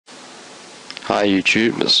Hi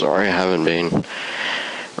YouTube, sorry I haven't been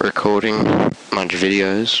recording much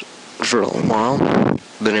videos for a while,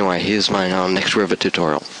 but anyway, here's my next Revit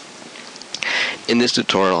tutorial. In this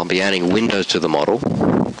tutorial I'll be adding windows to the model,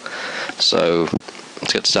 so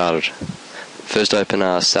let's get started. First open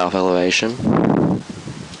our south elevation.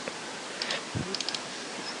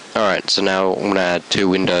 Alright, so now I'm going to add two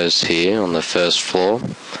windows here on the first floor.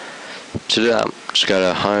 To do that, just go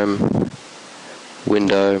to Home,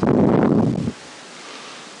 Window.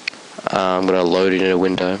 I'm going to load it in a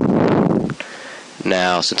window.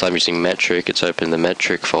 Now, since I'm using metric, it's open in the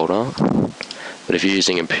metric folder. But if you're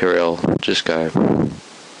using Imperial, just go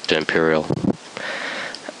to Imperial.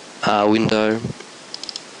 Window,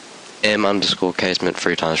 M_casement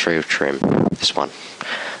 3x3 of trim. This one.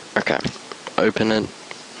 Okay. Open it.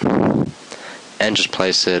 And just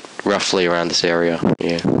place it roughly around this area.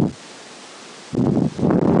 Yeah.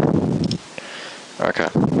 Okay.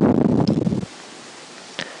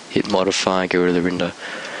 Hit modify, get rid of the window.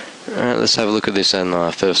 Alright, let's have a look at this on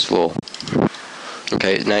the first floor.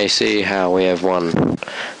 Okay, now you see how we have one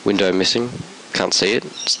window missing. Can't see it.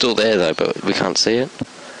 It's still there though, but we can't see it.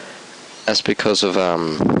 That's because of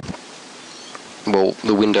well,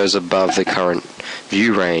 the window's above the current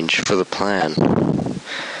view range for the plan.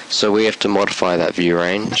 So we have to modify that view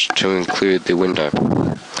range to include the window.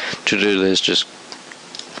 To do this, just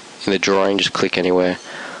in the drawing, just click anywhere.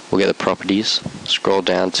 We'll get the properties, scroll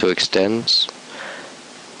down to extends.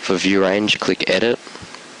 For view range, click edit,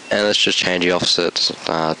 and let's just change the offset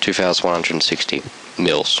to 2160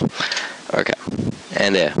 mils. Okay,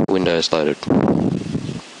 and there, windows loaded.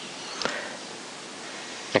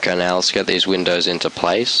 Okay, now let's get these windows into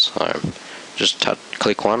place. So just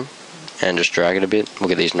click one and just drag it a bit. We'll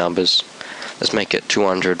get these numbers. Let's make it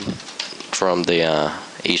 200 from the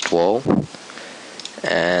east wall,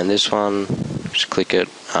 and this one, just click it,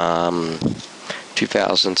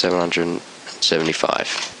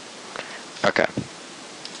 2775. Okay.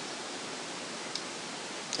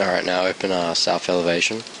 Alright, now open our south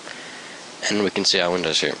elevation, and we can see our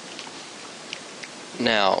windows here.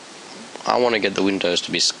 Now, I want to get the windows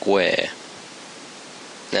to be square.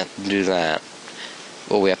 Now, to do that,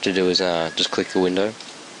 all we have to do is just click the window.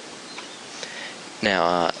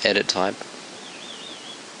 Now, edit type,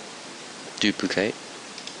 duplicate,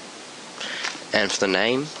 and for the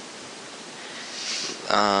name,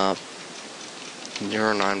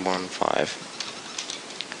 0915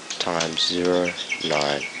 times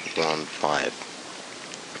 0915,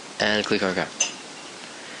 and click OK.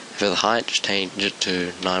 For the height, just change it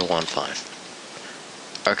to 915.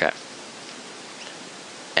 OK.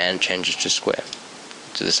 And change it to square.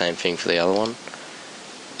 Do the same thing for the other one.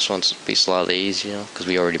 This one's be slightly easier because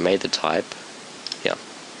we already made the type. Yeah.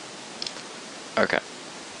 OK.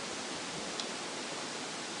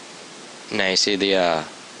 Now you see the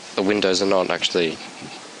windows are not actually,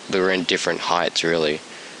 they're in different heights really.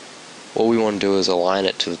 All we want to do is align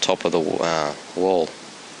it to the top of the wall.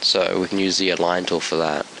 So we can use the align tool for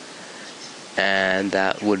that. And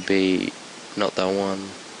that would be, not that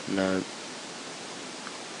one, no.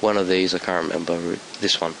 One of these, I can't remember,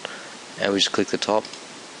 this one. And we just click the top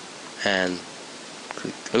and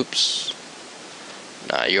click, oops.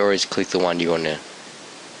 No, you always click the one you want to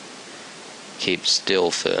keep still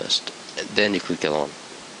first. Then you click the other one.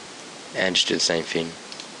 And just do the same thing.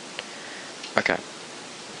 Okay.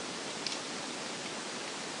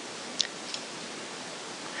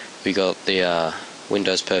 We got the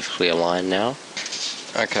windows perfectly aligned now.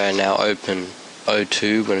 Okay, now open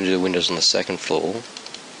O2. We're going to do the windows on the second floor.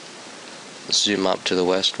 Zoom up to the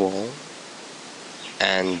west wall.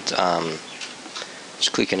 And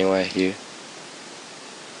just click anywhere here.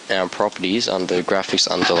 Now properties, under graphics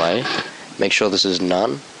underlay, make sure this is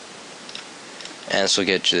none. And this will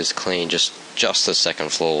get you this clean, just the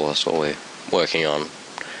second floor. That's what we're working on.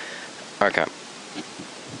 Okay.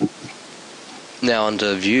 Now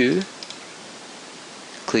under view,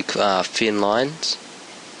 click thin lines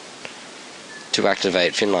to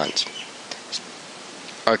activate thin lines.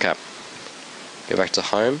 Okay. Go back to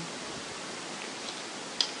home.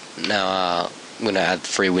 Now I'm going to add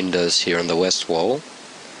 3 windows here on the west wall.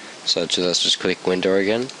 So let's just click window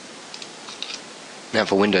again. Now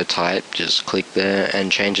for window type, just click there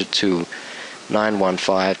and change it to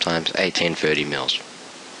 915 times 1830 mils.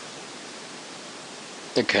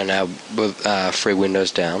 Okay, now with 3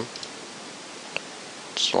 windows down,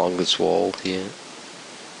 just along this wall here.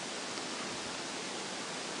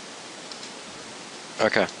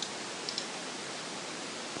 Okay.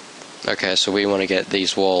 Okay, so we want to get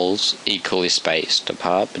these walls equally spaced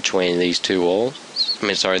apart between these two walls.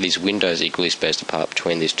 These windows equally spaced apart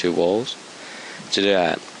between these two walls. To do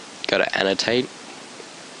that, go to annotate,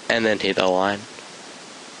 and then hit align.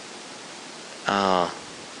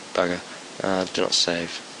 Bugger. Do not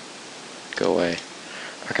save. Go away.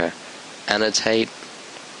 Okay. Annotate,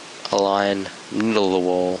 align, middle of the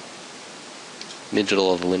wall,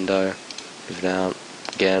 middle of the window, move it out,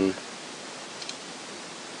 again,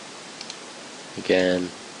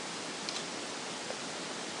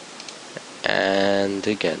 and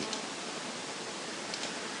again.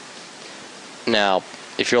 Now,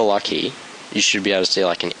 if you're lucky, you should be able to see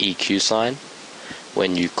like an EQ sign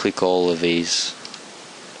when you click all of these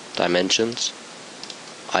dimensions.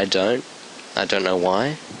 I don't know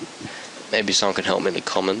why. Maybe someone can help me in the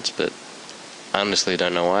comments, but I honestly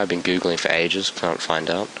don't know why. I've been googling for ages, can't find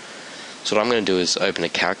out. So what I'm going to do is open a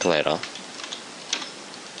calculator,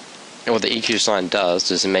 and what the EQ sign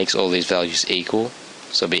does is it makes all these values equal,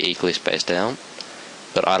 so it'll be equally spaced out,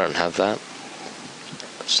 but I don't have that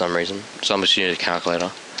for some reason, so I'm just using a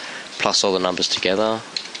calculator, plus all the numbers together.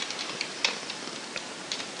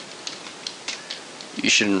 You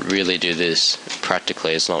shouldn't really do this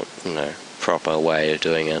practically, it's not, proper way of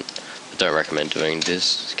doing it. I don't recommend doing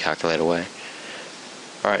this calculator way.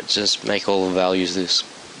 Alright, just make all the values this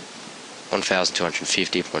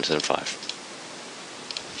 1250.75.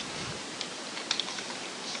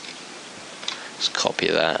 Just copy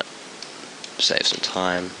that, save some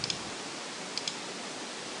time.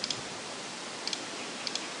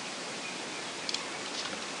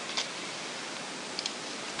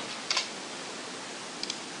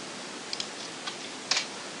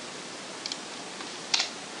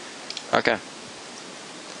 Okay,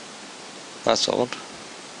 that's solid.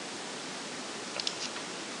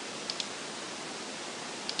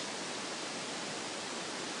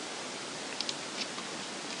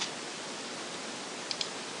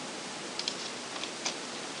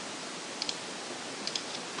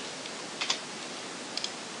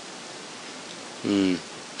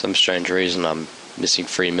 Some strange reason I'm missing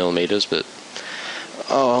 3mm, but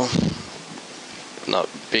oh, not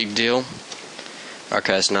big deal.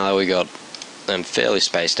 Okay, so now that we got them fairly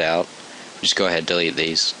spaced out, just go ahead and delete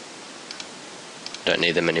these. Don't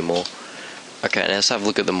need them anymore. Okay, now let's have a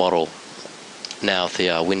look at the model now with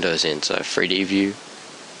the windows in. So 3D view,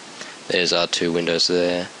 there's our two windows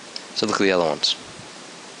there. So look at the other ones.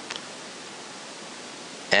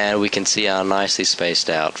 And we can see our nicely spaced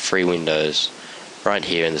out 3 windows right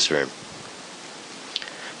here in this room.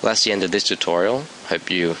 Well, that's the end of this tutorial. Hope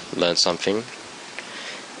you learned something.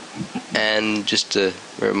 And just a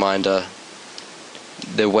reminder,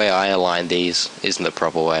 the way I align these isn't the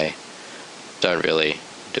proper way. Don't really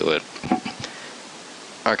do it.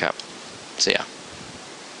 Okay, see ya.